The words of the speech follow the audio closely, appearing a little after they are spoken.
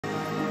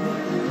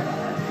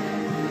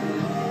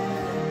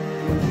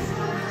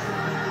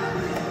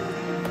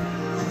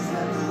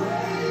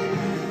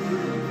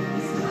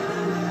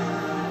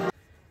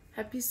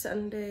Happy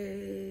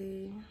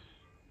Sunday.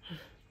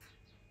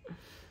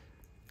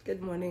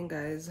 Good morning,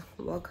 guys.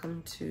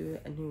 Welcome to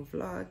a new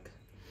vlog.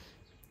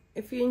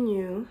 If you're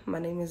new, my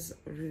name is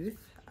Ruth.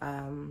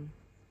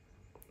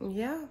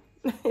 Yeah,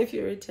 if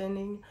you're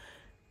returning,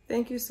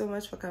 thank you so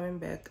much for coming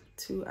back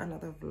to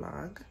another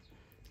vlog.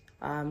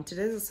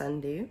 Today's a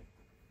Sunday.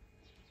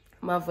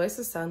 My voice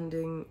is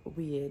sounding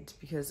weird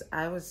because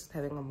I was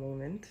having a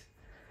moment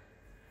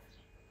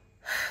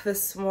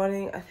this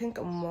morning. I think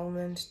a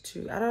moment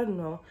to, I don't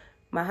know,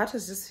 my heart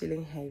was just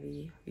feeling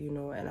heavy, you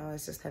know, and I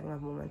was just having a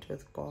moment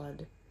with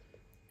God,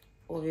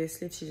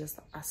 obviously to just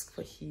ask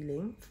for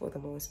healing for the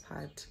most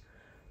part.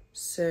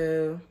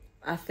 So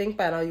I think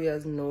by now you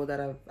guys know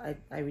that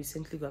I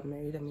recently got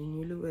married. I'm a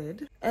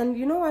newlywed, and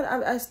you know what,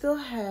 I still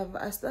have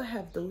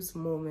those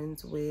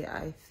moments where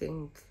I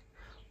think,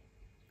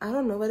 I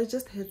don't know, but it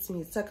just hits me.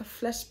 It's like a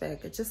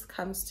flashback. It just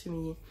comes to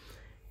me,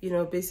 you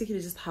know,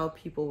 basically just how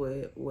people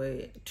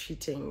were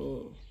treating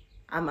me.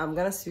 I'm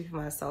gonna speak for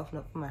myself,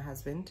 not for my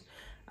husband.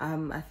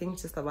 I think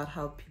just about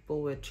how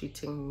people were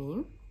treating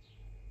me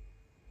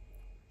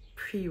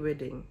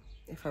pre-wedding,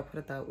 if I put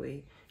it that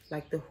way.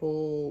 Like the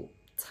whole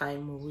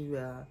time we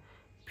were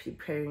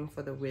preparing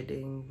for the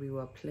wedding, we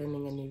were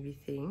planning and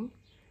everything,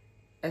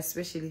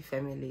 especially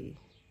family.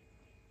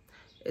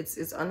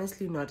 It's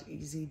honestly not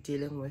easy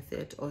dealing with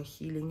it or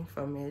healing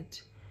from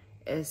it,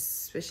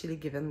 especially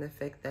given the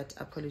fact that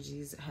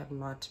apologies have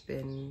not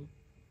been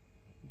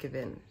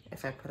given,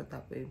 if I put it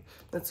that way.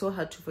 It's so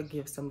hard to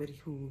forgive somebody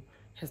who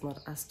has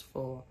not asked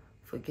for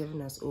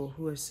forgiveness or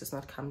who has just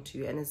not come to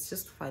you. And it's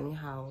just funny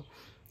how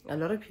a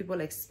lot of people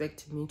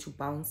expect me to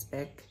bounce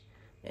back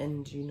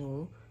and, you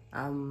know,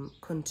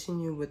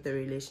 continue with the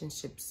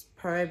relationships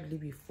probably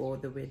before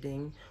the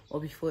wedding or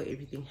before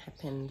everything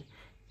happened,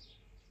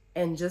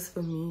 and just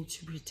for me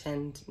to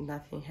pretend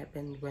nothing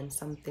happened when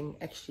something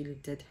actually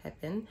did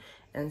happen,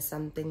 and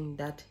something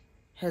that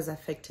has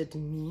affected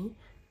me,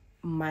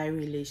 my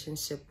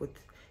relationship with,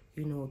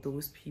 you know,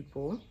 those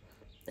people.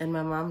 And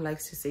my mom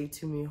likes to say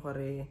to me,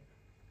 Hore,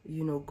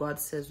 you know, God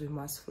says we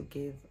must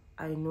forgive.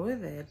 I know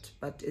that,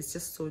 but it's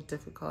just so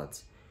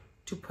difficult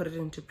to put it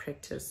into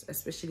practice,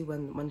 especially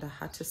when the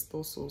heart is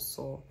still so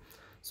sore.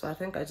 So I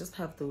think I just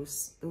have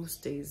those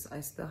days.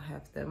 I still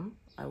have them,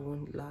 I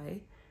won't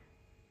lie.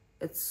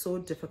 It's so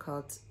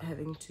difficult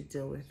having to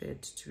deal with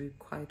it, to be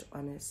quite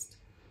honest.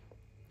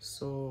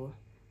 So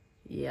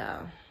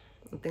yeah,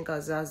 I think I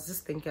was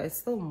just thinking, it's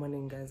still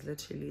morning, guys.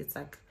 Literally, it's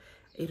like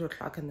 8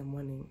 o'clock in the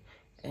morning,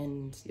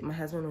 and my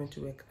husband went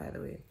to work, by the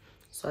way.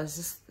 So I was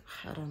just,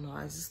 I don't know,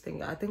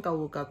 I think I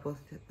woke up with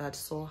that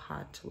sore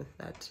heart, with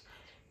that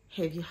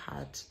heavy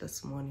heart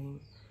this morning.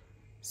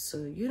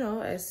 So, you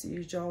know, as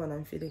usual, when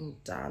I'm feeling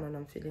down, when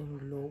I'm feeling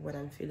low, when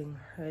I'm feeling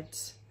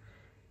hurt,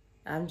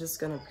 I'm just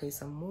gonna play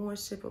some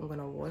worship. I'm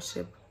gonna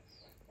worship,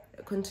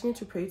 continue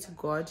to pray to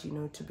God, you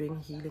know, to bring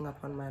healing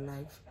upon my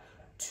life,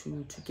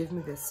 to give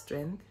me the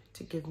strength,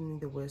 to give me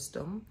the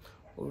wisdom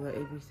over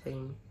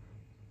everything.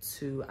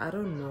 To, I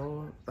don't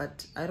know,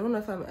 but I don't know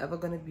if I'm ever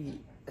gonna be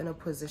in a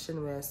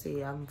position where I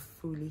say I'm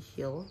fully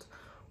healed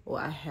or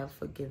I have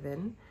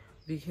forgiven,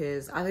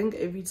 because I think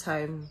every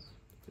time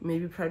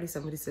maybe probably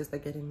somebody says they're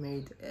getting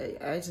married,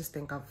 I just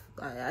think of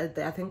I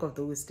think of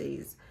those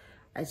days.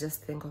 I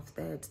just think of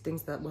that,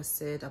 things that were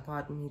said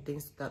about me,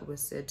 things that were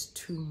said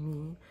to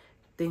me,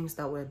 things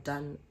that were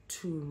done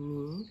to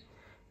me.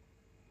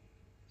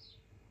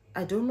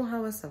 I don't know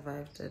how I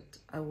survived it,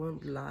 I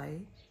won't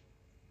lie,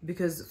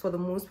 because for the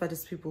most part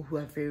it's people who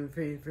are very,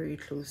 very, very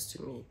close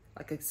to me,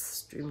 like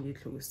extremely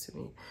close to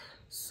me.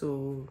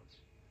 So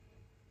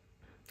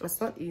it's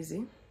not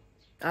easy.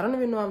 I don't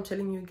even know I'm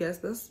telling you guys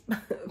this,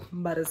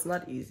 but it's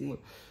not easy.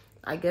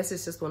 I guess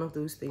it's just one of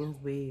those things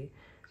where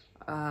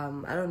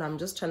I don't know, I'm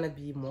just trying to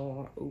be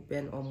more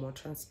open or more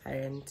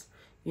transparent,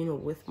 you know,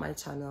 with my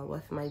channel,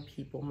 with my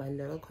people, my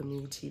little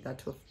community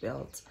that we've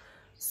built.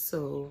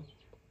 So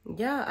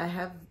yeah, I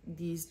have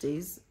these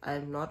days.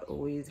 I'm not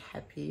always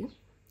happy,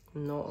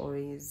 not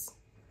always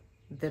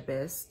the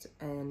best,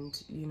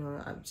 and you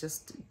know, I'm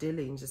just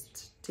dealing,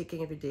 just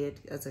taking every day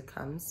as it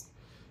comes.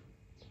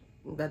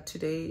 But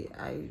today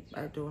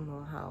I don't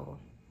know how,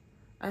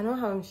 I know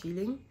how I'm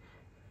feeling,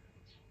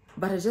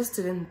 but I just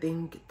didn't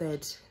think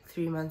that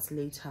 3 months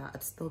later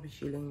I'd still be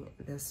feeling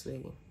this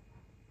way.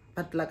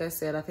 But like I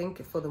said, I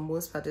think for the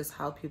most part is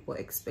how people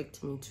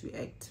expect me to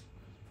act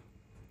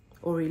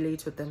or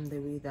relate with them the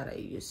way that I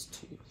used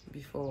to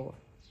before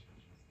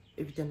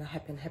everything that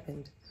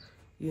happened,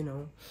 you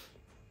know.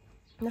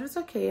 But it's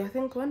okay. I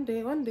think one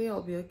day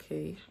I'll be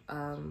okay.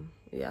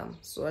 Yeah,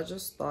 so I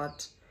just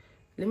thought,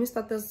 let me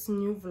start this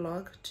new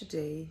vlog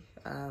today.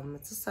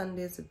 It's a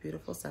Sunday, it's a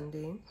beautiful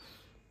Sunday.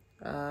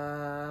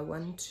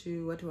 What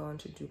do I want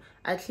to do?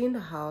 I cleaned the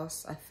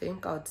house, I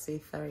think I would say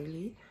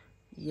thoroughly,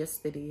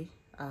 yesterday.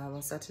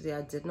 On Saturday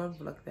I did not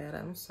vlog that,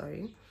 I'm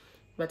sorry,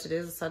 but today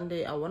is a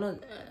Sunday. I want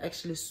to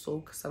actually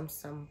soak some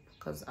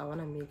because I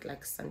want to make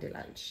like Sunday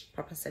lunch,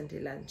 proper Sunday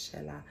lunch,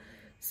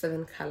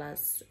 7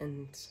 colors,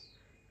 and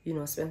you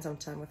know, spend some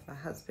time with my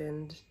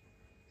husband.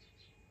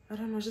 I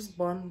don't know, just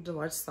bond,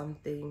 watch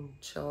something,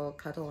 chill,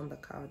 cuddle on the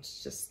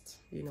couch, just,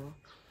 you know,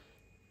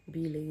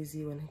 be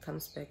lazy when he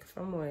comes back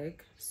from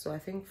work. So I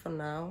think for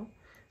now,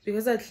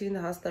 because I cleaned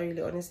the house thoroughly,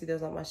 honestly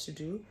there's not much to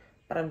do,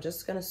 but I'm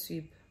just gonna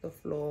sweep the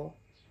floor,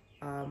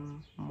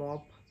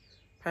 mop,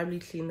 probably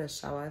clean the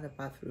shower, the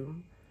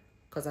bathroom,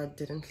 because I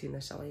didn't clean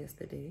the shower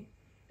yesterday.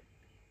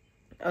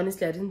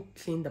 Honestly, I didn't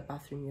clean the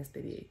bathroom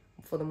yesterday.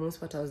 For the most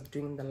part, I was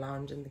doing the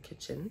lounge and the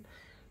kitchen.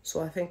 So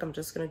I think I'm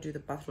just gonna do the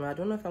bathroom. I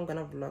don't know if I'm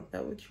gonna vlog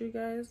that with you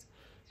guys,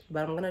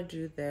 but I'm gonna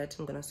do that.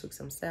 I'm gonna soak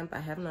some stamp. I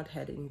have not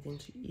had anything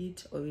to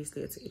eat.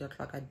 Obviously it's 8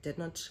 o'clock. I did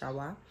not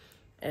shower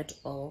at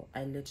all.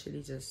 I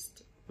literally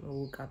just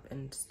woke up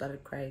and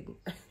started crying.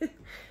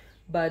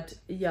 But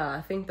yeah,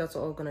 I think that's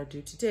all I'm gonna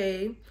do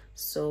today.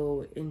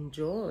 So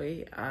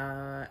enjoy.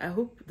 I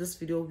hope this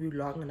video will be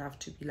long enough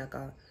to be like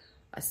a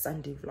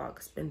Sunday vlog.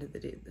 Spend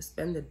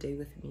the day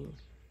with me.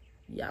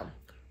 Yeah,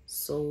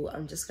 so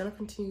I'm just gonna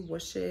continue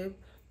worship,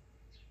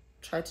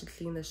 try to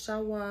clean the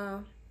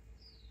shower,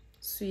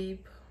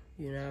 sweep,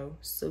 you know,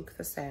 soak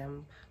the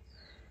stamp,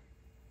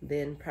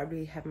 then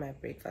probably have my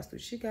breakfast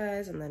with you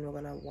guys, and then we're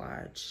gonna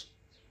watch.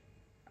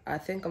 I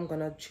think I'm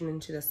gonna tune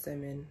into the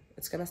sermon.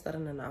 It's gonna start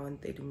in 1 hour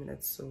and 30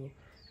 minutes, so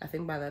I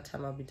think by that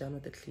time I'll be done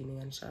with the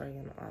cleaning and showering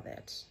and all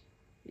that.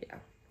 Yeah,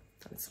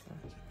 let's go.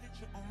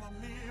 On my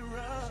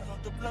mirror,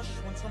 start to blush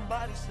when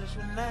somebody says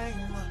your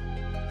name.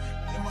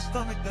 In my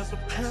stomach there's a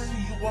pain.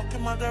 You walk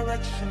in my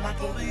direction, I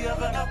go the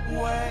other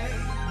way.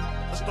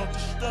 I start to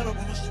stutter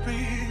when I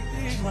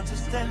speak. Trying to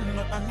stand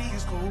up, my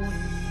knees go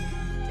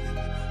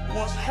weak.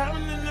 What's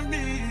happening to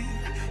me?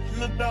 In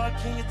the dark,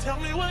 can you tell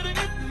me what it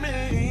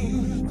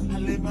means? I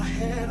lay my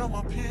head on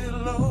my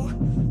pillow,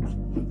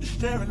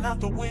 staring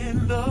out the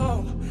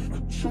window,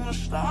 trying to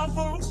stop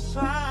for a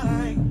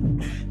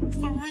sign. It's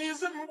the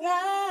reason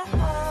why.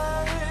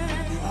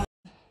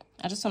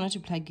 I just wanted to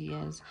plug you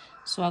guys.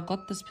 So I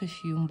got this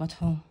perfume, but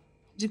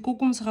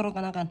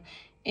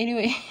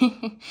anyway,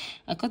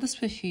 I got this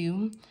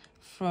perfume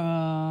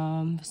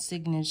from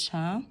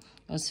Signature.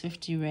 It was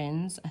 50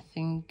 rands. I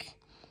think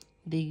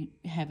they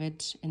have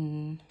it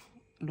in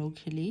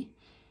locally.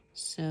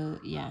 So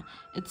yeah,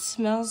 it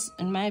smells,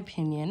 in my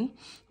opinion,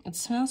 it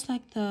smells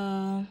like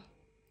the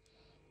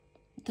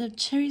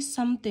cherry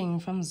something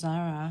from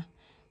Zara.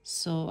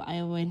 So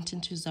I went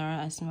into Zara,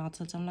 I smelled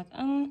it, I'm like,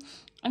 I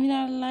mean,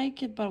 I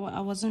like it, but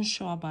I wasn't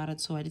sure about it,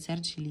 so I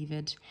decided to leave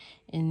it.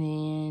 And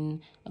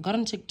then I got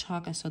on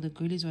TikTok, I saw the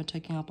girlies were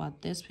talking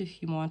about this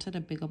perfume. I wanted a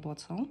bigger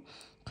bottle,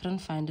 couldn't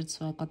find it,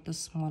 so I got the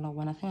smaller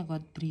one. I think I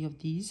got 3 of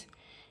these,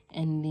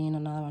 and then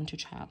another one to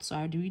try out. So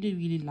I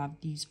really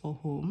love these for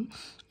home.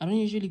 I don't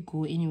usually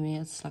go anywhere.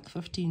 It's like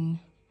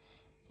 15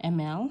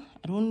 ml.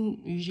 I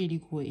don't usually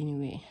go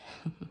anywhere.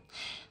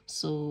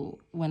 So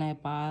when I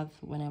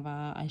bath, whenever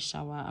I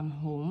shower, I'm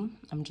home,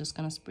 I'm just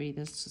gonna spray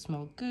this to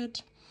smell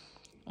good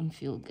and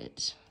feel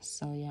good.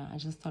 So yeah, I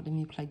just thought, let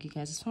me plug you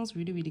guys. It smells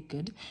really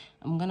good.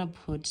 I'm gonna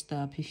put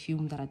the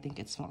perfume that I think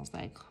it smells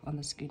like on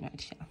the screen right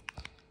here.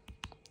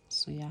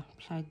 So yeah,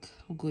 plug,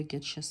 go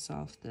get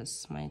yourself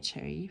this My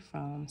Cherry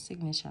from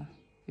Signature.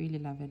 Really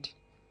love it.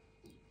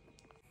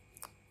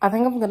 I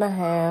think I'm gonna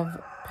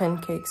have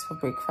pancakes for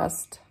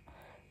breakfast.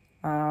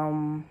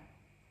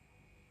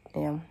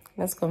 Yeah,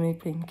 let's go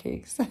make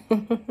pancakes.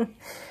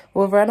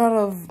 We've run out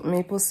of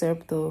maple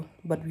syrup though,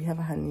 but we have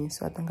honey,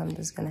 so I think I'm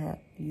just gonna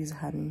use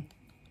honey.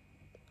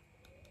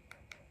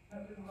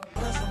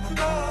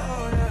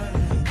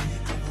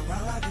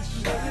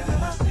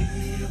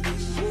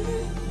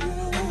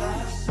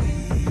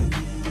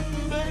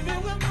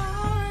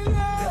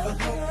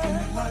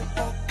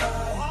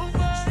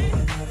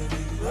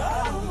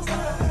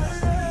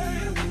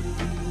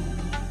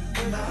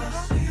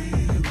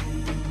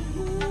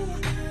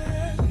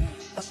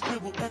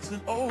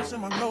 And O's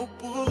in my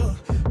notebook,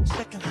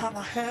 checking how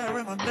my hair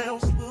and my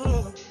nails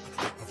look.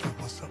 I feel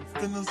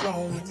myself in the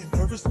zone, getting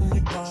nervous when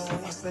you're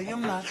gone. I say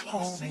I'm not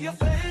home. See your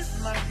face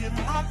and I hear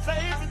my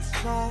favorite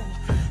song.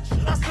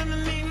 Should I send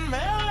an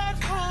email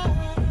at home?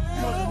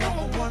 You're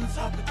the #1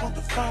 topic on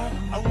the phone.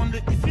 I wonder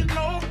if you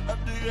know, or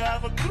do you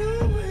have a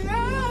clue?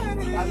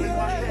 Yeah. I lay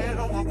my head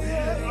on my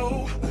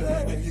pillow,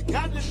 and you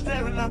got me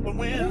staring out the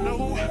window.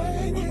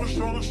 We're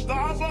showing the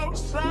stars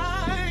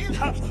outside.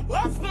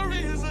 What's the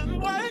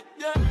reason why?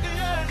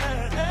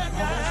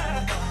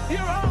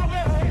 You're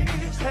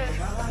always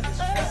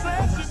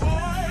sexy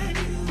boy.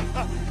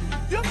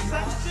 You're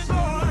sexy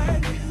boy.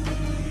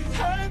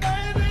 Hey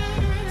baby,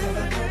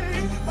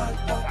 I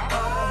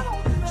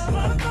just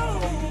wanna know,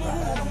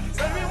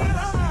 baby,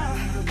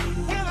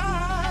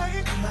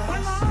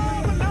 when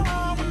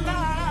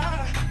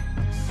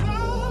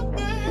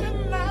something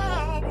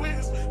now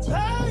is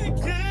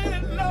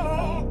taking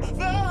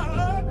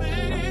over me.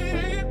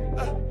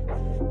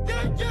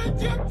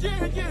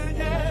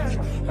 Yeah.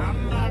 I'm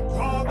not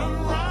gonna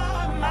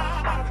run now.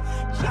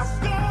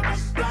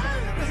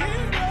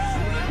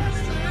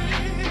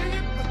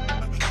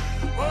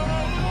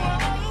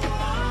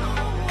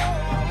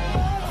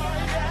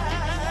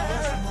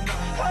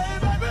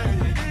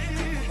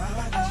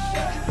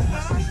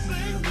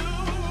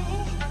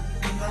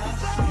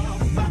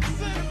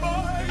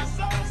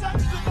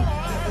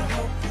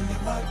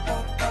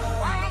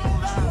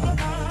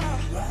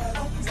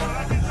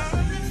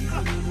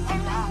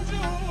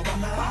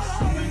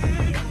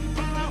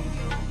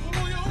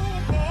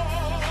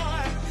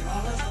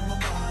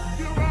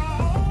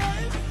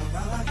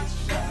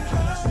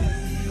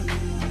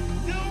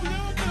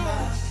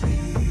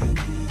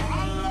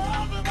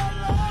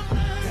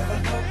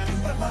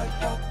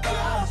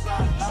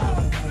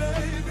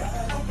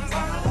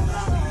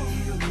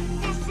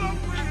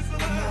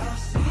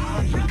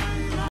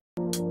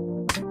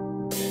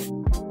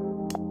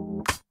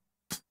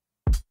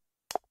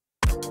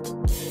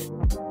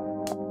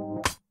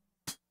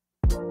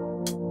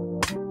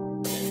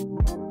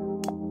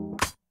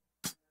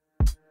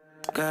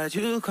 God,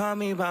 you call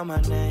me by my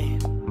name.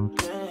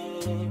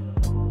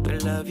 The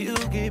love you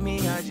give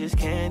me, I just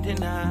can't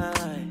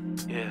deny.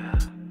 Yeah.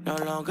 No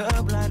longer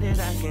blinded,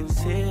 I can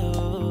see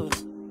you.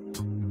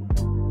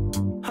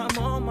 I'm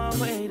on my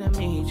way to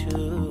meet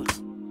you.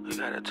 We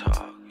gotta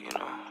talk, you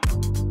know.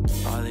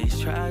 All these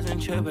trials and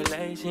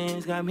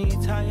tribulations got me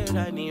tired,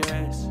 I need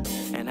rest.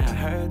 And I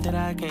heard that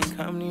I can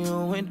come to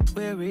you when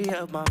weary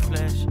of my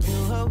flesh.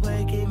 You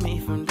awaken me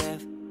from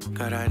death,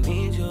 God, I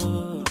need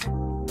you.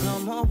 No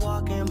more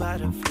walking by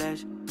the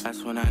flesh,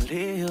 that's when I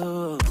leave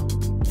you.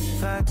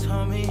 God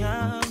told me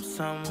I'm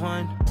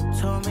someone,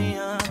 told me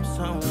I'm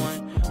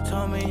someone,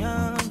 told me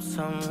I'm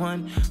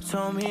someone,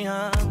 told me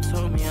I'm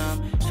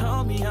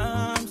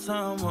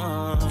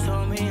someone,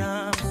 told me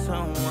I'm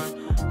someone,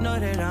 know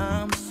that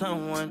I'm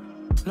someone,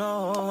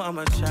 no, I'm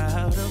a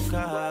child of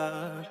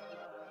God.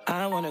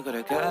 I wanna go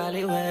to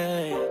Godly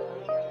way,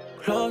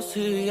 close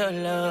to your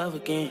love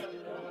again.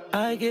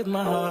 I give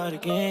my heart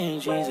again,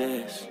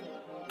 Jesus.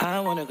 I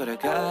wanna go to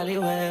Godly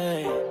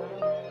way,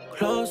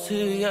 close to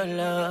your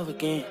love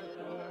again.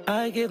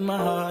 I give my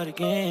heart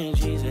again,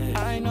 Jesus.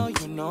 I know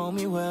you know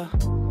me well.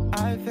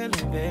 I feel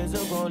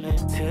invisible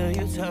until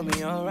you tell me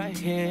you're right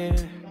here.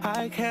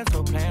 I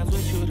cancel plans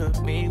with you to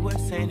meet with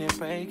sin and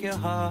break your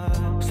heart.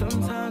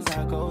 Sometimes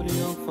I go to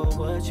you for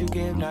what you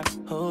give, not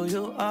who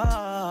you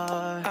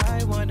are.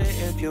 I wonder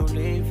if you'll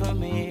leave for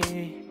me.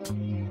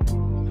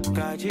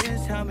 God,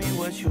 just tell me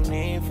what you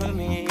need from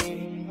me.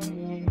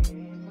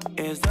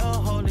 Is the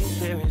Holy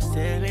Spirit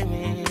still in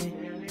me?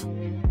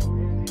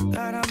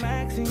 God, I'm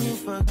asking you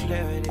for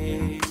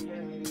clarity,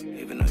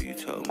 even though you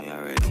told me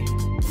already.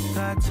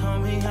 God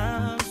told me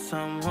I'm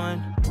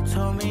someone,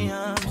 told me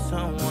I'm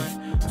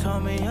someone,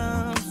 told me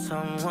I'm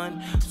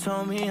someone,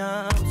 told me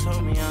I'm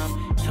someone,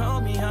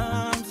 told me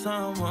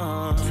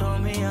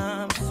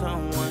I'm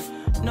someone,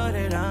 know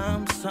that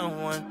I'm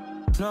someone,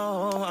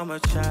 no, I'm a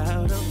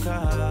child of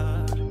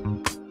God.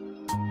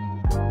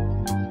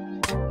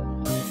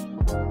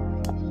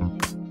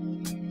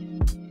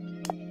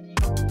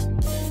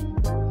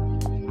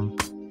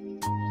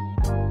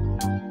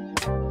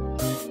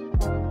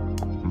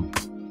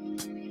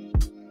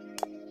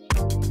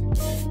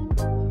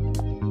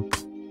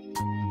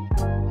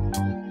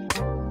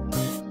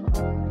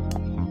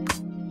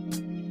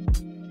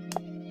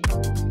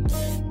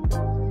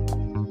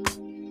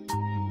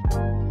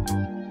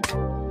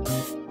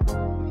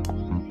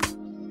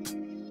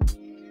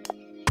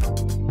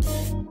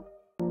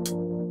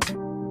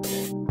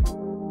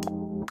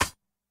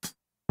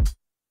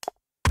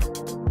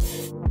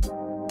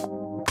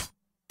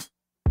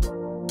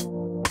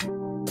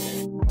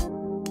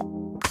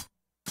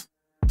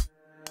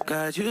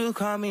 God, you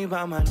call me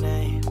by my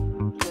name.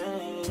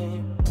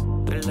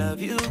 The love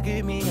you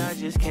give me, I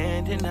just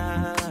can't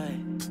deny.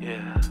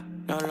 Yeah.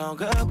 No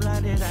longer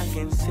blinded, I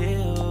can see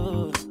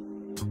you.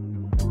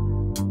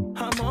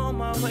 I'm on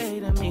my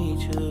way to meet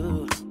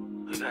you.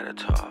 We gotta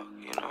talk,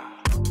 you know.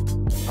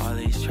 All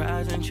these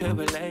trials and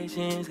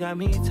tribulations got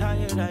me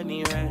tired, I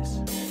need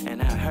rest.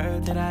 And I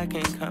heard that I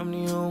can come to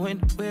you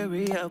when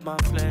weary of my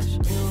flesh.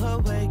 You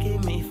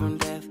awaken me from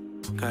death,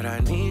 God, I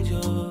need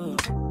you.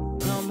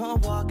 No more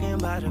walking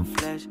by the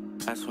flesh,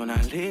 that's when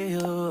I leave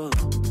you.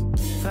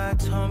 God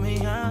told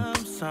me I'm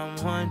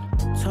someone,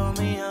 told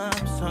me I'm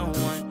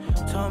someone,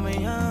 told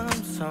me I'm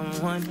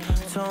someone,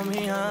 told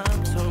me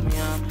I'm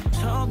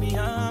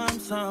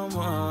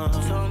someone,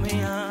 told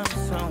me I'm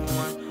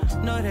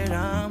someone, know that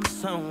I'm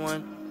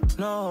someone,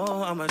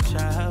 no, I'm a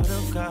child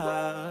of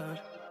God.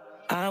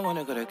 I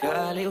wanna go to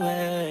Godly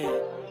way,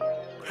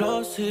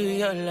 close to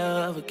your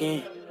love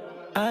again.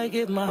 I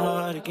give my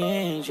heart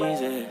again,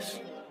 Jesus.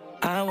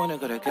 I wanna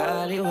go to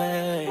Godly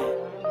way,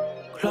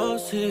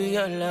 close to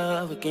your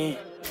love again.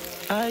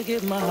 I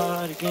give my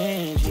heart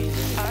again,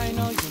 Jesus. I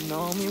know you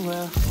know me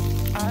well.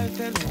 I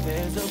feel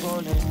invisible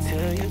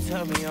until you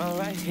tell me you're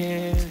right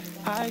here.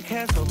 I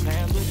cancel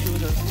plans with you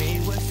to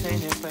meet with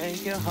sin and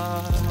break your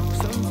heart.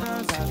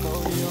 Sometimes I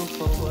go to you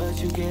for what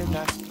you give,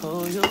 not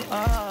who you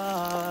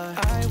are.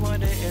 I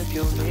wonder if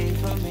you'll leave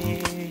for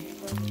me.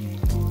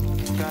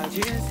 God,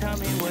 just tell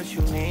me what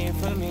you need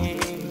from me.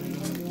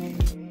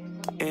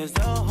 Is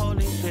the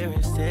Holy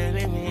Spirit still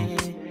in me?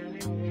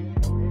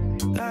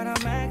 God,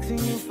 I'm asking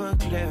you for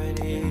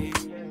clarity,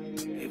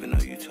 even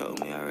though you told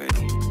me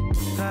already.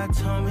 God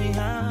told me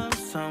I'm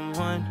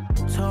someone,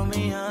 told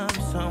me I'm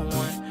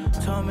someone,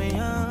 told me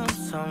I'm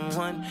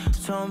someone,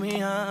 told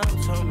me I'm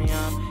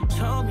someone,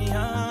 told me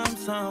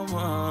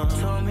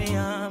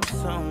I'm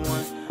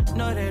someone,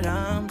 know that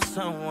I'm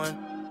someone,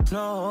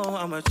 no,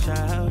 I'm a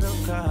child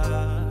of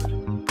God.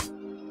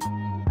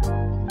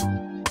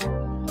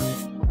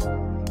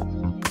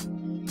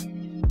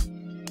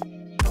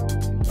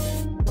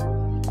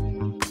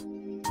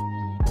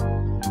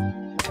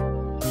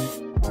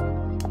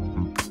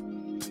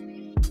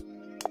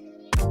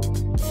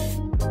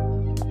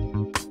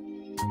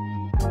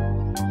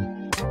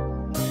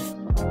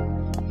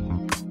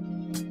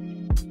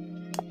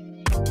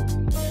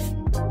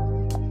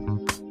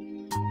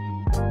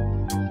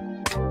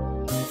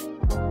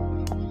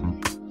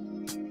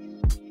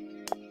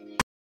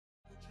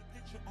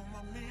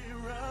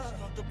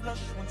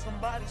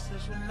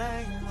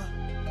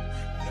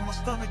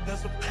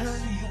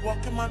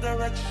 walk in my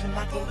direction,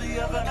 I go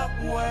the other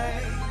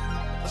way.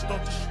 I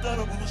start to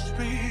stutter when I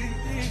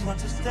speak. Try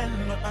to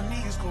stand up, my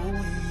knees go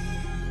weak.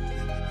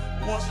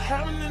 What's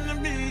happening to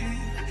me?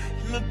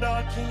 In the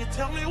dark, can you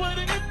tell me what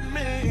it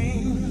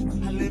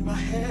means? I lay my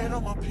head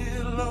on my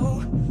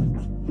pillow,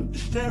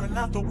 staring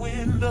out the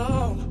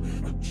window,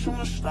 trying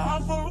to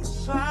stop for a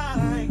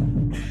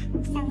sign.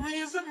 It's the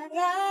reason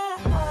why.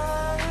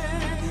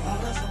 You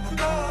always on my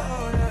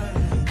mind.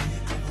 You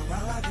come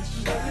around like it's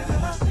baby,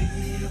 then I see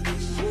you.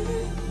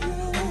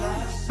 And I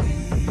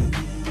see you.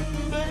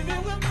 Baby,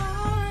 when I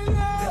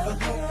never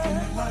know when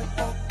you might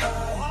walk by.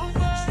 So I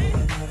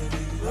gotta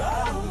be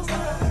right on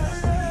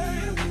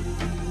time.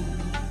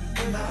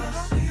 I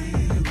see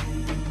you.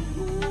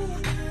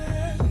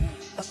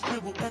 I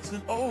scribble X's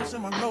and O's in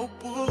my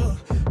notebook,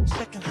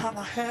 checking how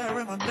my hair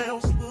and my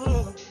nails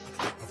look.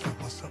 I feel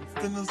myself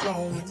in the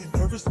zone, when you're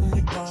nervous when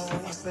you're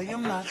gone. I say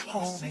I'm not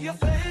home. See your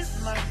face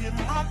and I hear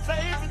my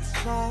favorite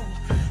song.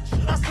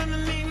 Should I send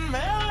an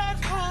email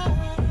at home?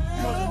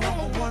 You're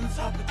the #1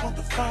 topic on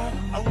the phone.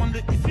 I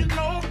wonder if you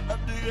know, or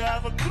do you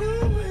have a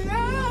clue?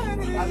 Yeah.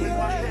 I lay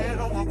my head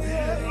on my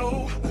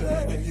pillow,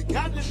 and you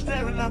got me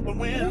staring out the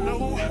window.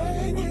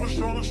 We're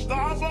trying to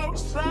start for a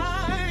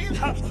sign.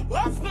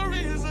 What's the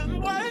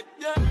reason why?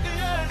 Yeah.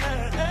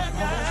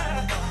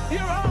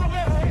 You're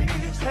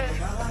always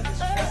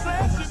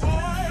sexy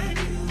boy.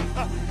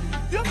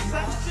 You're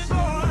sexy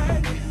boy.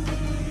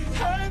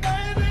 Hey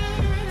baby,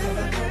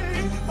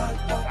 I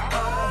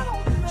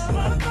just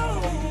wanna know.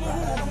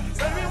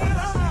 Baby, when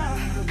I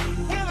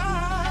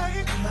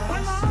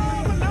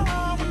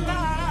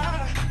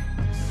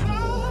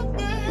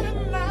something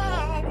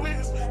now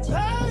is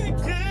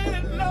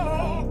taking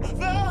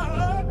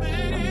over me.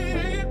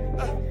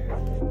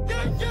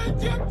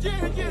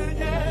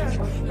 Yeah.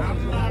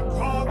 I'm not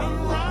gonna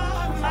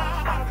run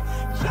now,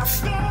 just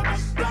gonna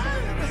stay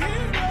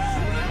here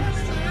and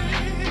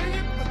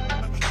sleep.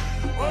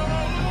 Oh,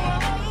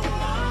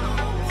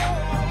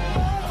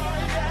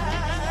 yeah.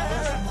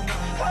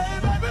 Hey,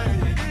 baby.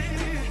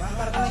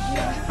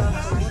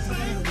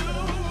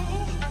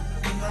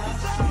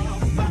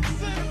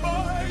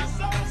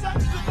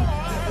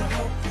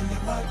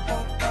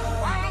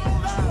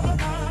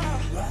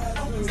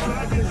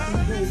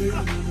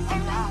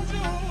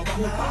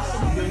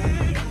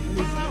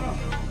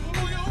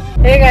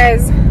 Hey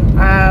guys,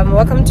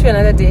 welcome to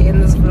another day in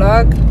this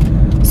vlog.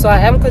 So I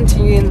am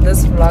continuing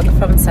this vlog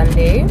from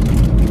Sunday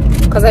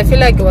because I feel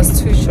like it was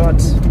too short,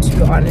 to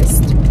be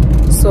honest.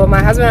 So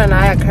my husband and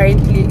I are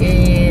currently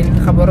in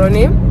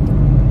Gaborone.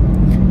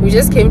 We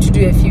just came to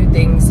do a few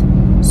things.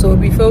 So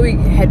before we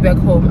head back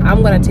home,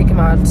 I'm gonna take him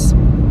out.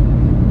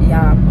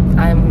 Yeah,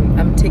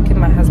 I'm taking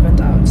my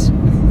husband out.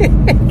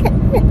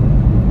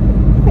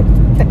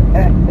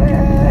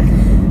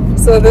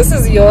 So this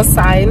is your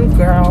sign,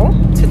 girl,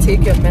 to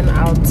take your men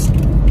out.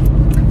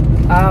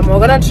 We're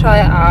gonna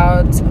try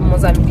out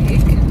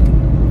Mozambik.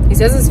 He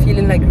says he's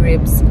feeling like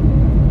ribs.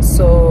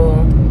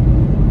 So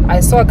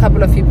I saw a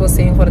couple of people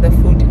saying for the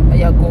food,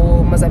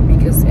 Yago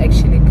Mozambik is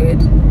actually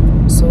good.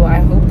 So I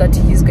hope that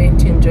he's going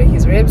to enjoy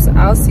his ribs.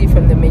 I'll see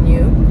from the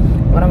menu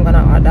what I'm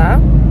gonna order.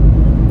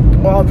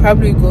 Or I'll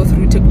probably go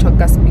through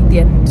TikTok speed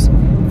and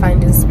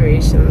find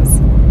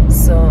inspirations.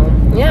 So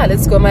yeah,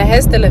 let's go. My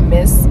hair's still a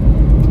mess.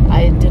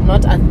 I did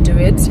not undo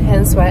it,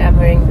 hence why I'm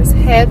wearing this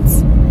hat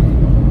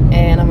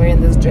and I'm wearing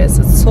this dress.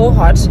 It's so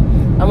hot.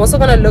 I'm also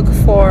gonna look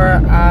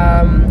for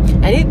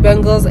I need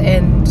bangles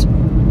and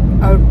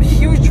a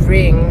huge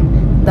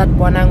ring that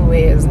Bonang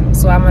wears.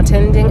 So I'm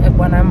attending a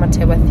Bonang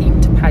Mateba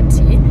themed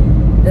party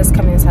this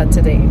coming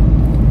Saturday.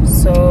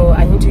 So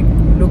I need to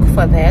look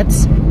for that,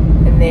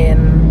 and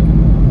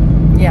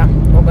then yeah,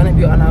 we're gonna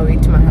be on our way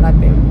to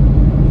Mahalape.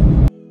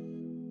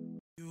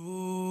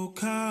 You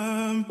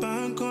can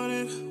bank on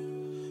it.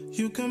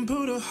 You can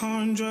put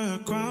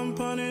 100 grand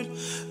on it.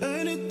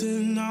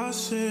 Anything I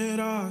said,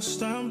 I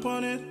stamp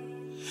on it.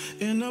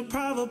 In a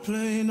private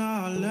plane,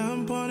 I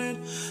lamp on it.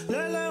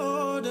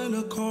 Lele, then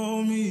they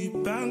call me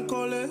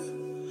Bankole.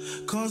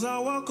 Cause I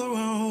walk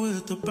around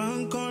with the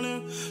bank on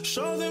him.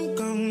 Show them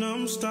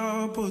Gangnam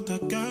Style, put the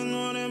gang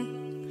on him.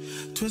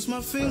 Twist my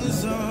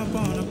fingers up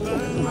on the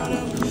bang on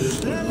him.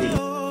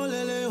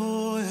 Lele,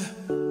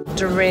 yeah.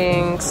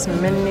 Drinks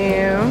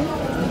menu,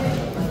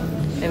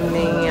 and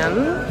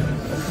then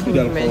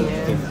food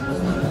menu.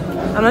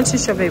 I'm not too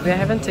sure, baby. I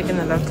haven't taken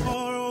a look.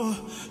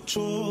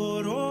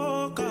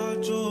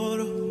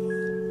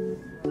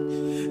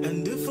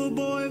 And if a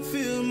boy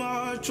feel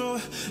macho,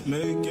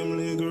 make him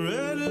lick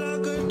red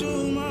like I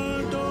do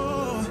my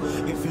door.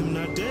 If him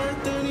not dead,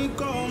 then he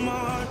call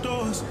my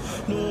doors.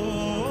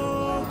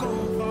 No, go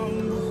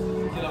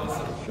bamboo.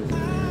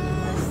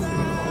 As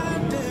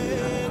that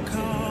day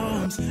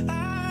comes,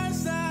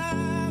 as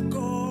I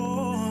go,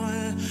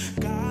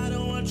 God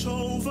watch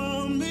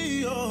over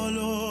me, oh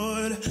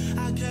Lord.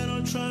 I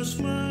cannot trust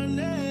my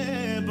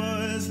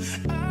neighbors.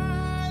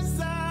 As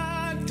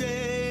that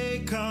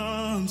day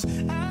comes,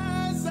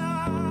 as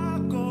I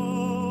go.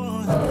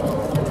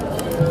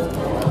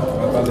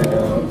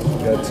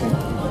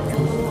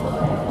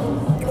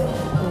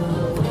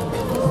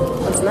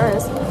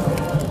 nice.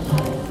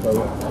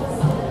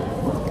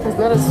 It's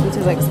not as sweet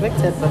as I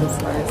expected, but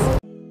it's nice.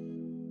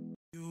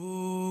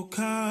 You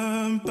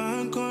can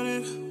bank on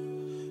it.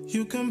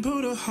 You can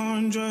put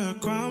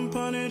 100 grand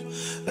on it.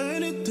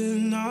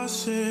 Anything I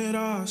said,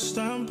 I'll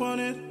stamp on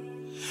it.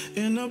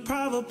 In a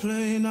private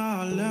plane,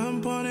 I'll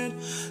lamp on it.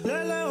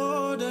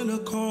 Lele then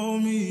call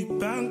me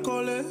bank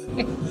on it.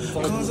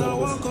 Cause I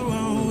walk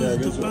around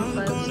with the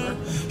bank on it.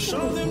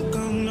 Show them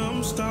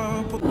Gangnam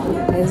Style.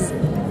 Guys,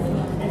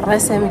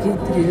 rice I'm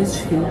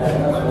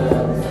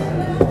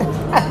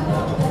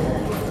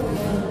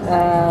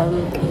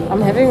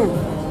I'm having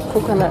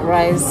coconut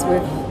rice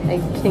with a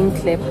king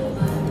clip.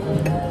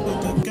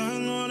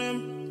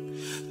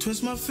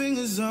 Twist my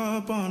fingers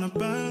up on a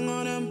bang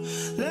on him.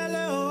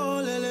 Lele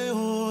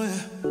oh,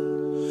 yeah.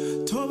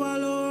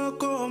 Tobalo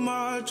ko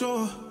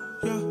macho,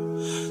 yeah.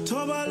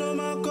 Tobalo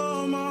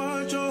mako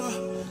macho,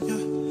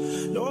 yeah.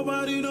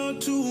 Nobody know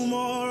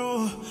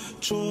tomorrow.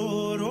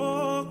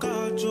 Choro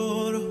ka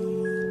choro.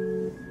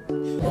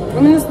 I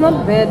mean, it's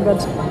not bad,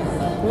 but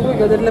we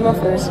got the lemon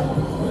fresh.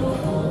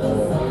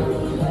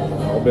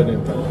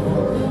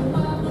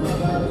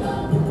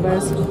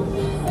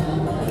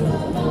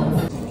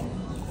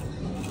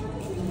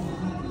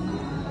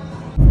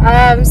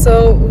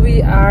 So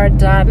we are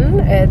done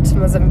at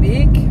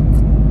Mozambique.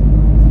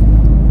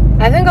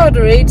 I think I would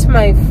rate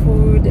my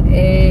food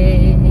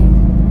a,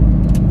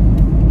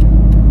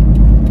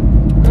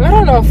 I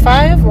don't know,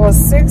 5 or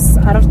 6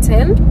 out of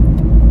 10.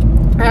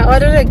 I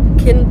ordered a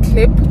kin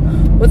clip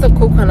with a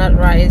coconut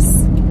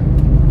rice.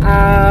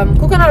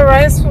 Coconut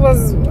rice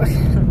was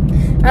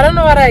I don't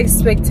know what I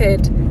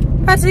expected.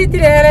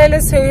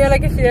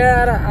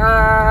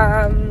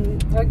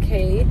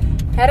 Okay,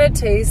 had a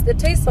taste. It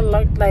tastes a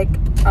lot like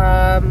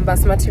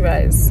basmati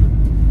rice,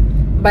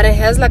 but it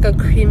has like a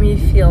creamy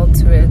feel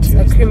to it,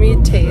 a creamy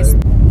taste.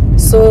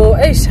 So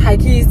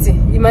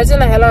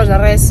imagine I had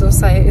rice so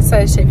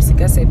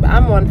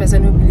I'm one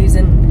person who believes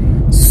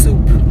in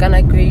soup kind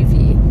of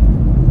gravy,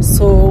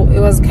 so it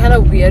was kind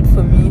of weird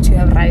for me to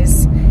have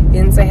rice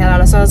in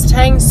Sahara. So I was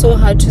trying so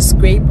hard to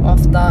scrape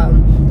off the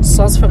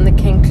sauce from the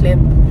king clip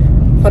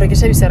for the,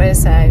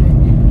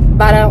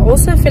 but I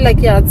also feel like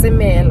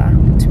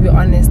to be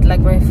honest, like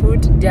my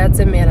food, it's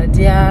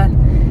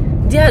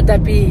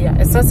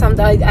not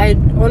something I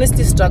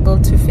honestly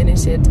struggled to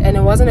finish it, and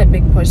it wasn't a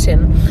big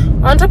portion.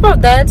 On top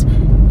of that,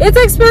 it's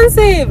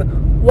expensive.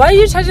 Why are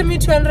you charging me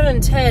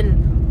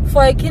 210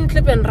 for a kin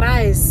clip and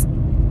rice?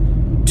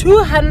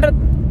 200.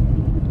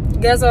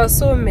 Guys, I was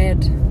so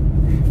mad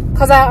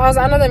because I was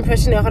under the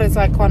impression that it's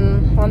like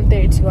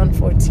 130,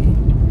 140,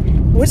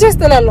 which is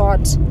still a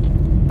lot,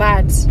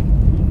 but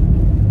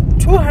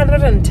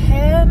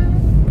 210.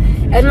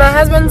 And my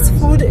husband's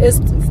food is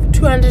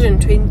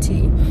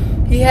 220.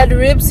 He had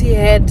ribs, he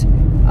had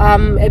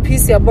a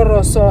piece of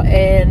boroso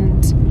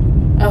and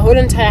a whole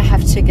entire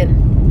half chicken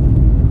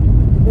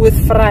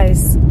with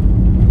fries.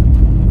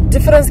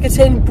 Difference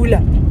between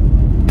pula.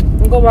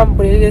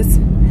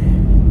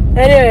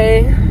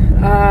 Anyway,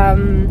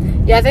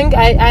 yeah, I think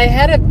I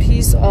had a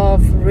piece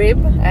of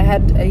rib. I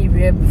had a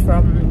rib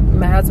from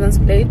my husband's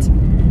plate.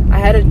 I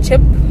had a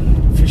chip.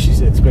 Fish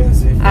is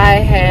expensive. I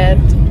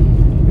had,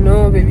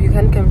 no baby, you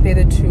can't compare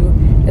the two.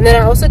 And then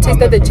I also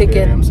tasted the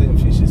chicken. I'm saying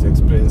fish is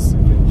expensive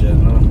in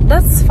general.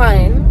 That's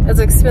fine, it's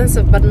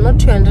expensive, but not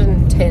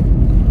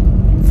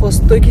 210 for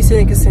stocky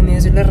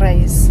senekisene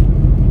rice.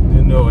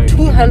 You know,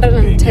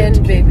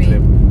 210 baby.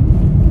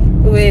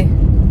 Wait.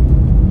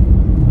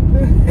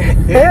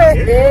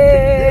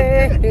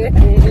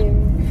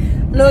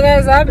 No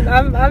guys,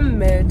 I'm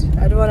mad.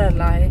 I don't wanna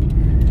lie.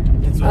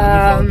 It's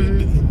all in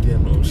the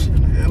Indian Ocean.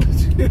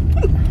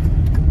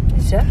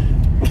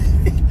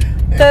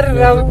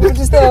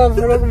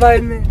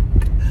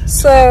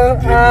 So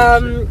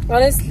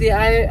honestly,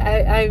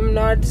 I'm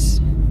not,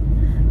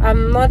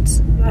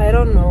 I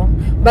don't know,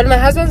 but my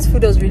husband's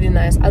food was really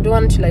nice. I don't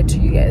want to lie to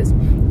you guys.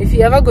 If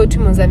you ever go to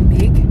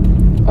Mozambique,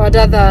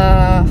 order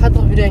the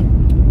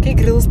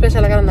grill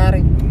special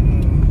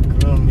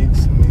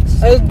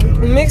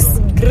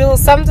mixed grill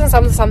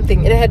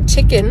something. It had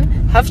chicken,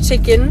 half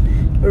chicken,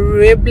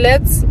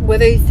 riblets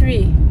with a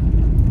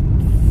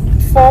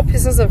 4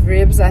 pieces of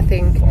ribs, I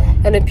think,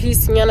 and a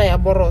piece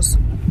boros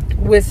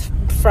with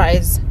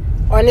fries.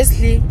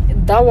 Honestly,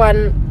 that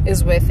one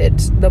is worth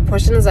it. The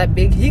portions are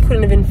big. He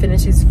couldn't even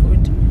finish his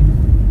food.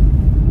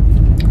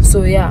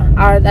 So yeah,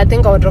 I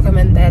think I would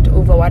recommend that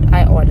over what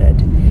I ordered.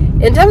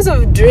 In terms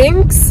of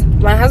drinks,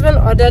 my husband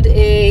ordered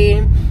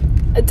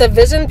it's a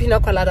Vision Pina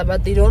Colada,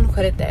 but they don't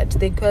call it that.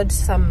 They call it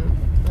some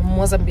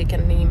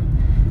Mozambican name,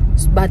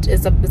 but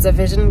it's a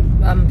Vision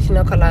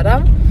Pina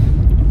Colada.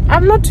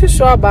 I'm not too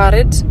sure about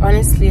it,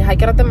 honestly. I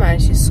get the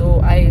manchi,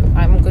 so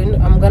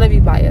I'm gonna be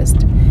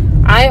biased.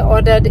 I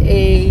ordered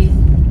a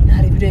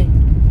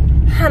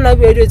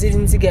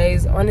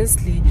guys.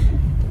 Honestly,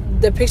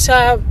 the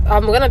picture,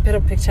 I'm gonna put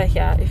a picture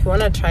here. If you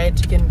wanna try it,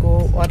 you can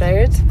go order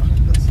it.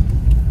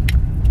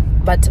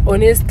 But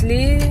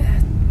honestly,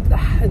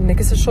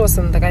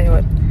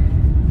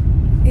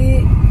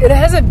 it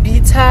has a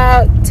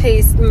bitter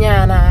taste.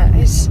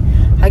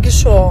 I'm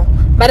sure,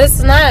 but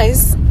it's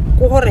nice.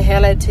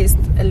 Hell, I taste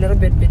a little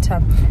bit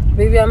bitter.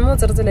 Baby, I'm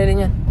not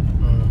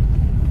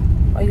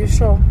Are you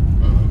sure?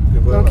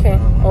 Okay.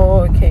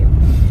 Oh, okay.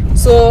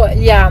 So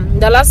yeah,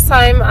 the last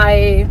time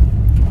I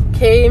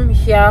came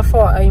here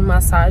for a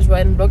massage, we're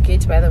in Block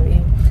 8 by the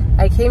way.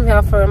 I came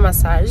here for a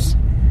massage,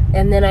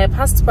 and then I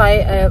passed by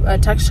a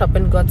tuck shop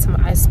and got some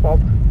ice pop.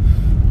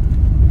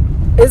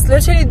 It's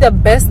literally the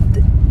best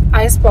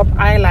ice pop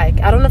I like.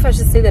 I don't know if I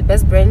should say the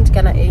best brand,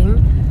 can I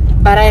aim,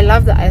 but I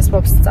love the ice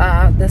pops.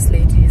 This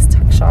lady's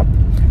tuck shop.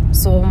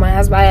 So I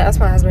asked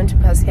my husband to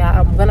pass here.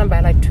 I'm gonna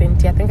buy like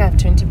 20. I think I have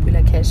 20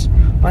 Bula cash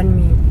on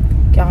me.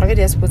 I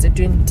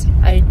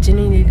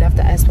genuinely love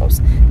the ice pops.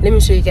 Let me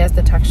show you guys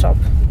the tuck shop.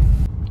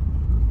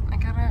 I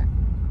got it.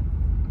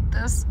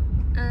 This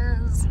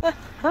is.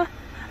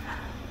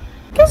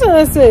 What's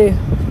I say?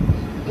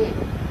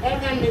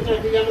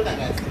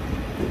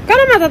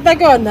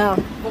 Now.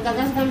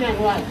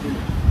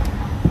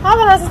 How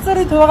about I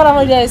say to what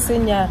I'm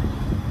saying?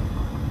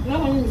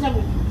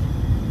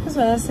 That's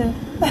what I say.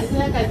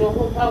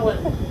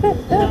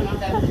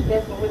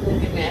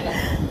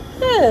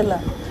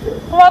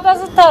 What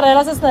does it tell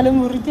us? It's not a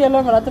Muriti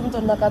along at the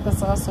Nakata.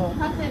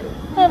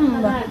 Tell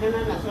me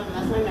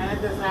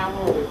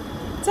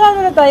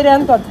that I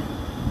didn't got.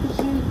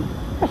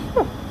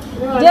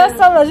 Just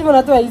some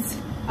Rajimana twice.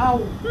 Oh,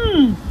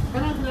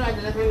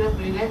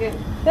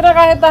 I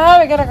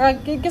get a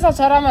kiss of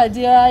Sarama,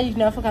 dear. You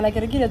know, can I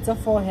get it a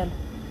forehead?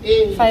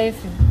 5.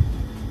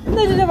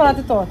 They didn't want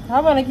to talk. How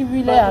about I give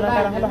you later?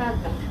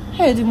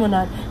 Hey,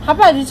 Dimona. How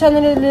about you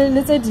channel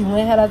let's say you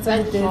had a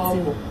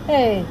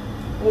hey.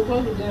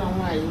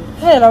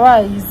 Hey,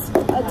 wise.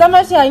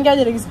 Tamashi, I got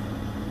it.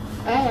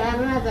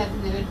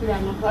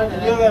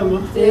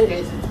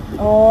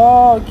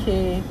 Oh,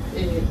 okay.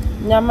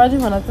 Yamadi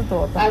when I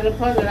thought. I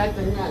reported at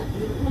the night.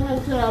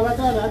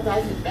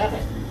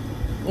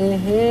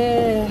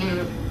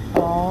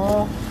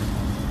 Oh.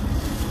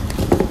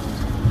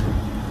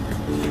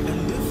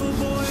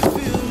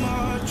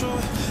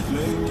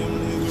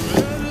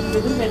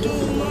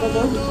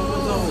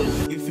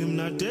 If him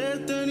not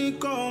dead, then he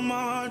come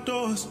out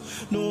us.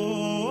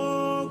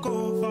 No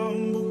go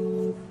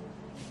bamboo.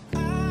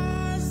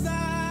 As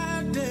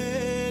that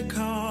day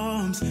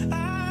comes,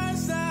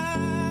 as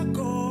I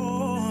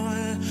go,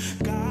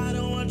 God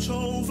watch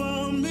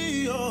over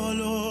me, oh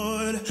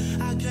Lord.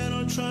 I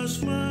cannot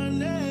trust my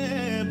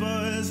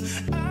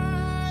neighbors.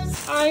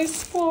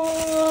 Ice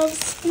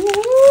pops.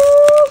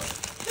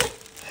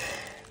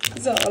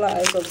 These are all our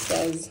ice pops,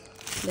 guys.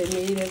 They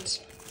made it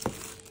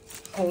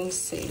home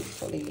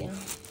safely.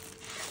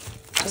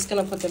 Just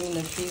gonna put them in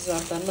the freezer.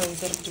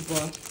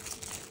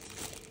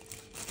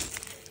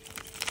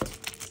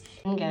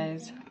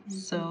 Guys,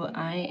 so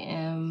I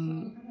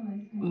am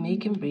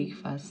making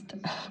breakfast.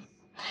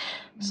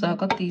 So I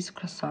got these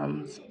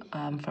croissants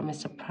from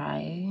Mr.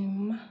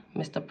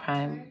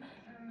 Prime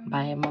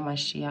by Mama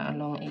Shia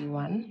along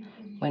A1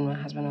 when my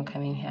husband was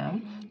coming here.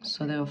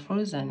 So they were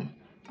frozen.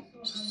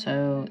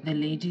 So the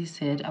lady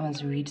said I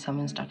must read some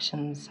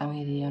instructions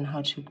somewhere there on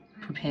how to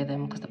prepare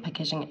them, because the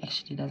packaging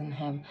actually doesn't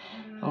have.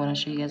 I'm going to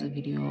show you guys a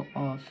video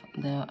of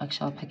the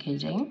actual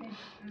packaging.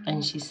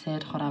 And she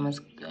said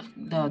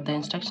the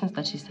instructions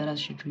that she said I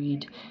should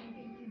read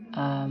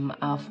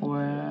are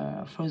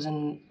for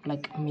frozen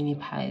like mini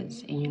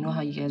pies. And you know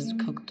how you guys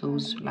cook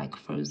those like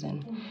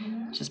frozen,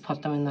 just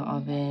pop them in the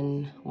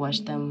oven, wash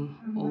them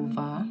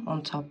over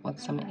on top with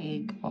some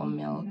egg or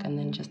milk, and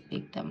then just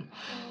bake them.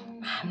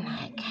 I'm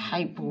like,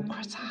 hypo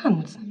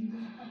croissants.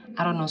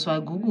 I don't know. So I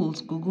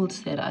googled. Google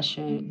said I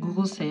should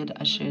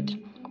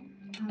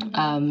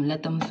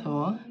let them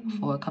thaw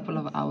for a couple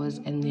of hours,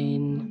 and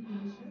then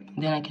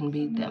I can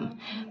bake them.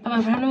 But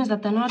my problem is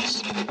that they're not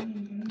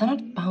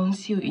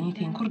bouncy or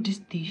anything.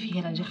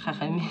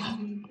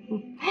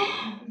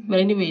 But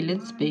anyway,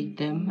 let's bake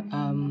them.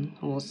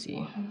 We'll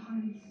see.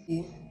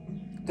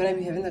 Gonna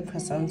be having the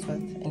croissants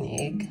with an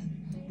egg,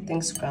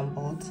 things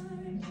scrambled,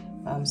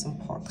 some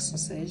pork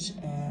sausage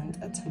and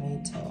a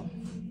tomato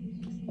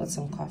with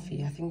some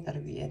coffee. I think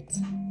that'll be it.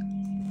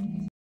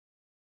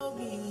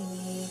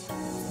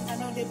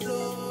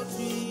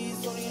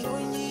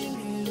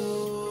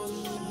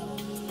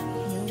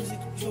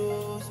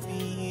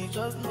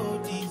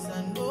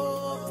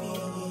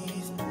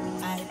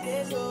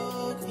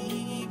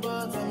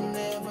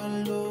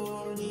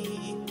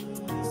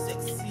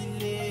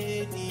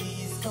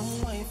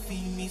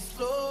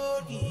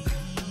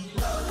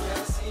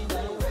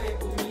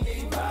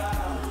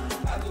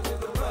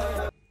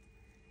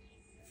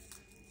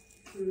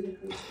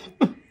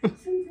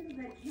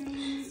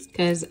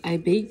 Guys, I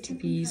baked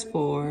these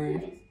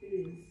for,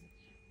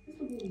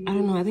 I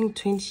don't know, I think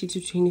 20 to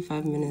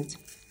 25 minutes.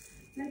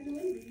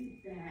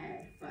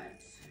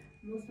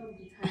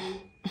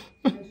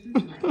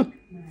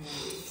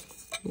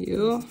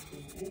 Yo,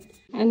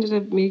 I ended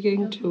up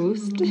making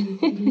toast.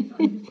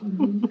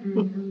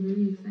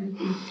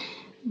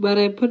 But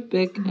I put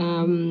back 2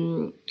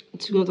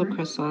 of the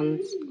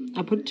croissants.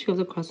 I put 2 of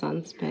the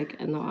croissants back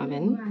in the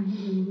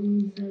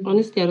oven.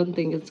 Honestly, I don't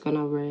think it's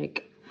gonna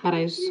work. but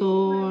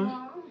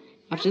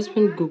I've just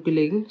been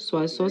googling, so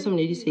I saw some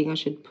lady saying we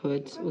should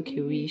put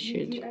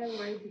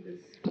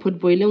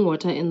boiling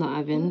water in the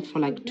oven for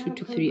like 2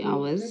 to 3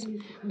 hours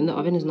when the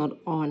oven is not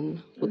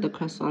on, with the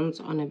croissants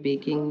on a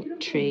baking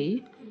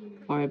tray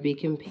or a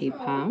baking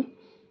paper,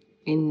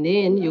 and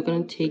then you're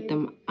gonna take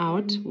them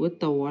out with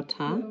the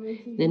water,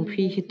 then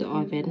preheat the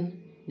oven,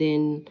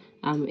 then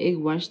egg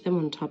wash them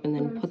on top, and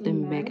then put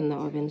them back in the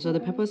oven. So the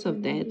purpose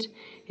of that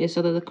is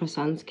so that the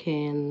croissants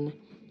can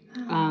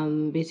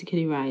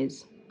basically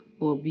rise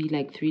or be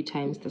like 3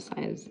 times the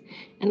size.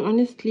 And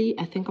honestly,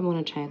 I think I'm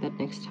gonna try that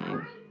next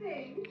time,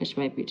 which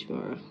might be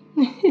tomorrow.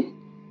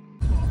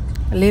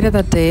 Later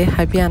that day,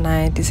 Happy and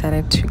I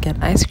decided to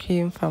get ice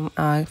cream from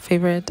our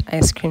favorite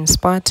ice cream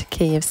spot,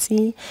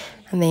 KFC.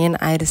 And then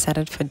I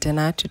decided for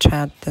dinner to try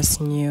out this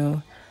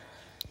new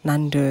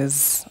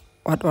Nando's.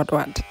 What?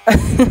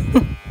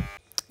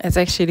 It's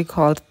actually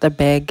called the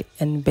Bag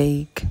and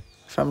Bake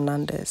from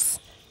Nando's.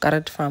 Got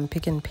it from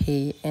Pick and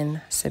Pay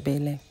in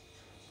Sebele.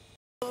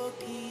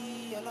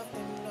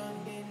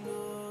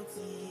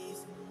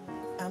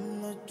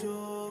 I'm not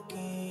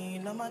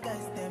joking, all my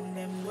guys, them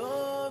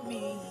know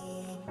me.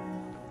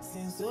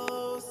 Since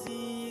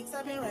 06,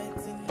 I've been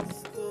writing this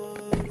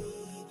story.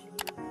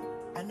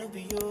 I know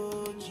be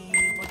OG,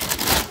 but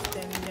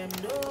them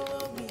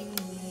know me.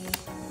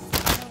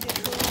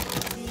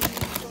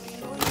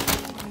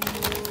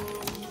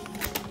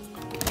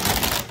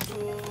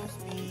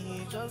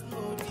 Just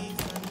know this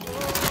and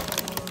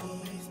know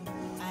this.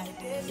 I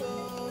did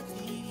so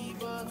deep,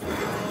 but I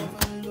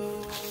never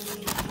know.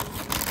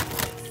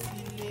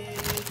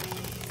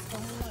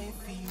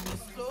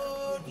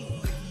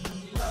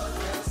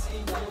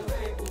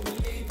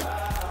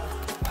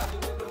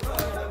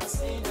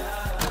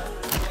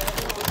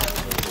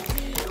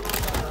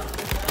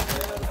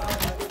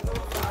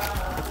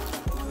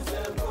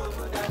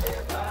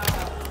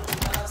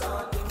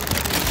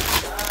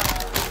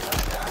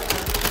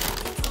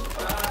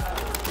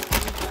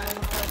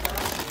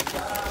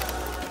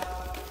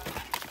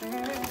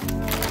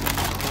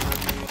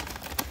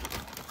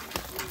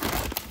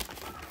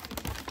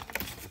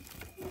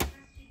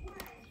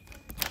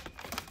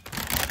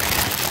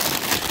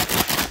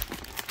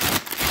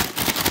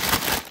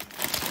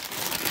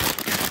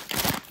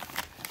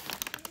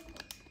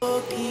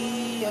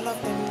 All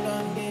of them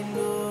done they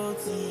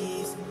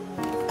notice.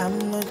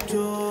 I'm not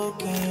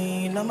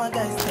joking, all my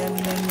guys them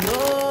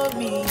know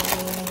me.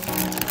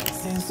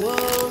 Since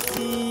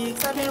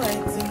 06, I've been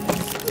writing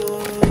this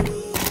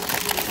story.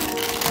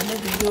 I know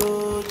be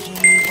OG,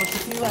 but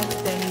if you ask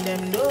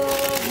them know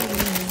me.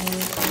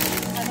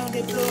 I know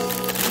they blow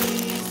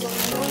me, so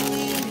you don't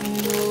need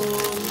know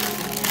me.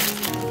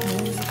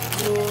 Music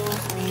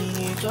close me,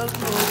 just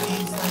know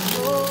this and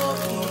know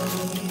me.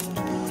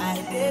 I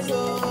did so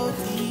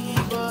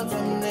deep, but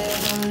I'm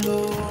never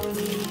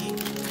lonely.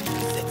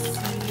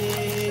 Sexy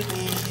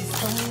ladies,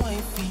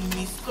 someone feel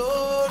me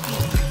slowly.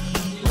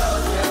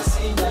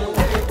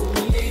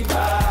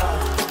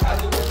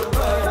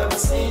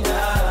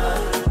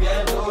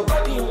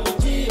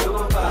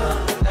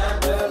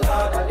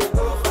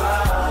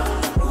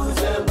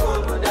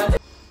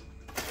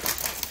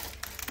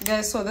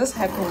 Guys, so this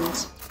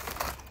happened.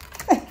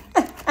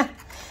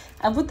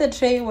 I put the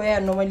tray where I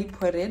normally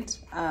put it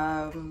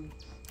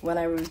when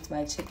I roast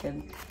my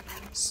chicken.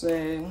 So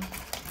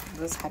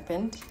this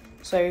happened.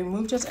 So I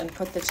removed it and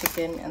put the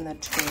chicken in the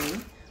tray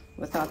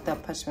without the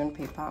parchment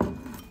paper.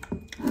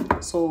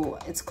 So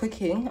it's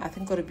cooking. I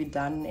think it'll be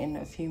done in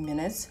a few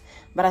minutes.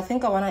 But I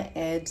think I want to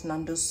add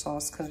Nando's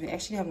sauce, because we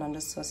actually have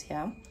Nando's sauce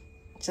here,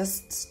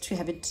 just to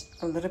have it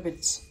a little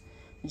bit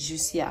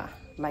juicier.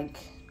 Like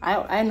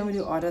I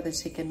normally order the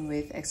chicken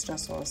with extra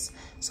sauce,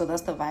 so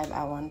that's the vibe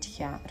I want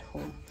here at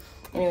home.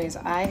 Anyways,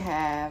 I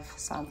have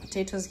some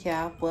potatoes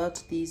here, boiled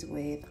these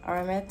with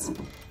aromat.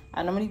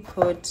 I normally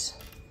put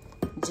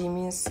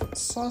Jimmy's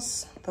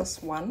sauce,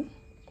 this one,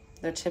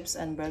 the chips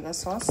and burger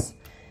sauce,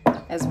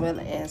 as well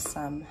as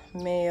some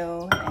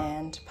mayo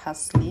and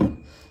parsley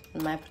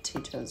in my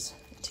potatoes.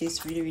 It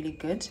tastes really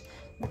good,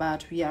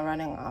 but we are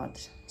running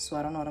out, so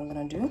I don't know what I'm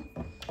gonna do.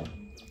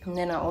 And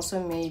then I also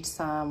made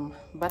some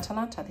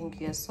butternut. I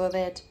think you guys saw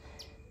that.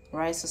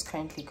 Rice is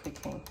currently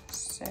cooking,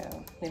 so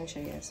let me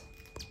show you guys.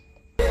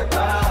 When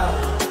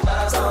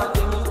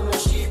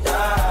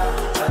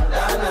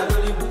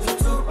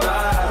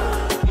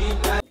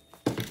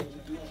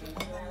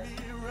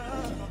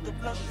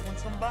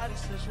somebody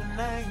says your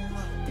name,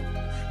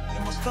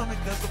 in my stomach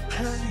there's a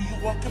pain. You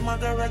walk in my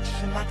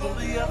direction, I go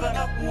the other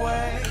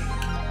way.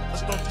 I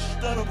start to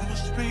stutter when I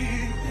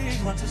speak.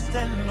 Trying to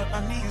stand on my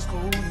knees, go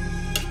weak.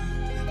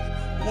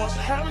 What's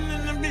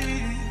happening to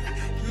me?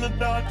 In the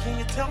dark, can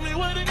you tell me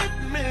what it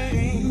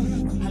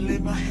means? I lay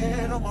my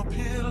head on my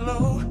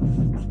pillow,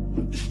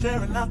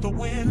 staring out the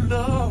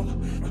window,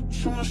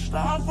 trying to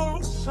stop for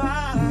a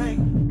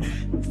sign.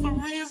 It's the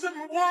reason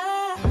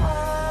why.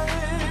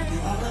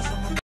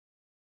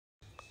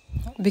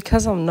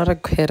 Because I'm not a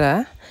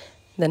quitter,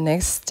 the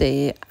next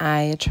day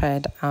I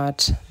tried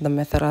out the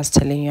method I was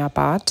telling you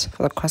about.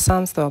 For the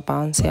croissants, they were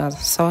bouncy. I was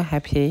so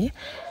happy.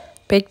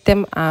 picked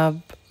them up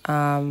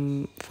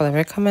for the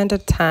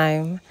recommended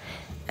time,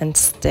 and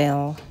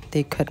still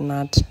they could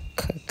not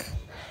cook.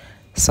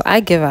 So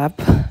I give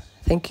up.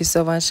 Thank you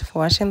so much for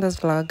watching this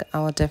vlog. I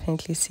will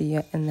definitely see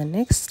you in the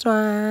next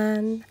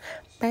one.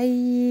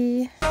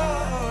 Bye.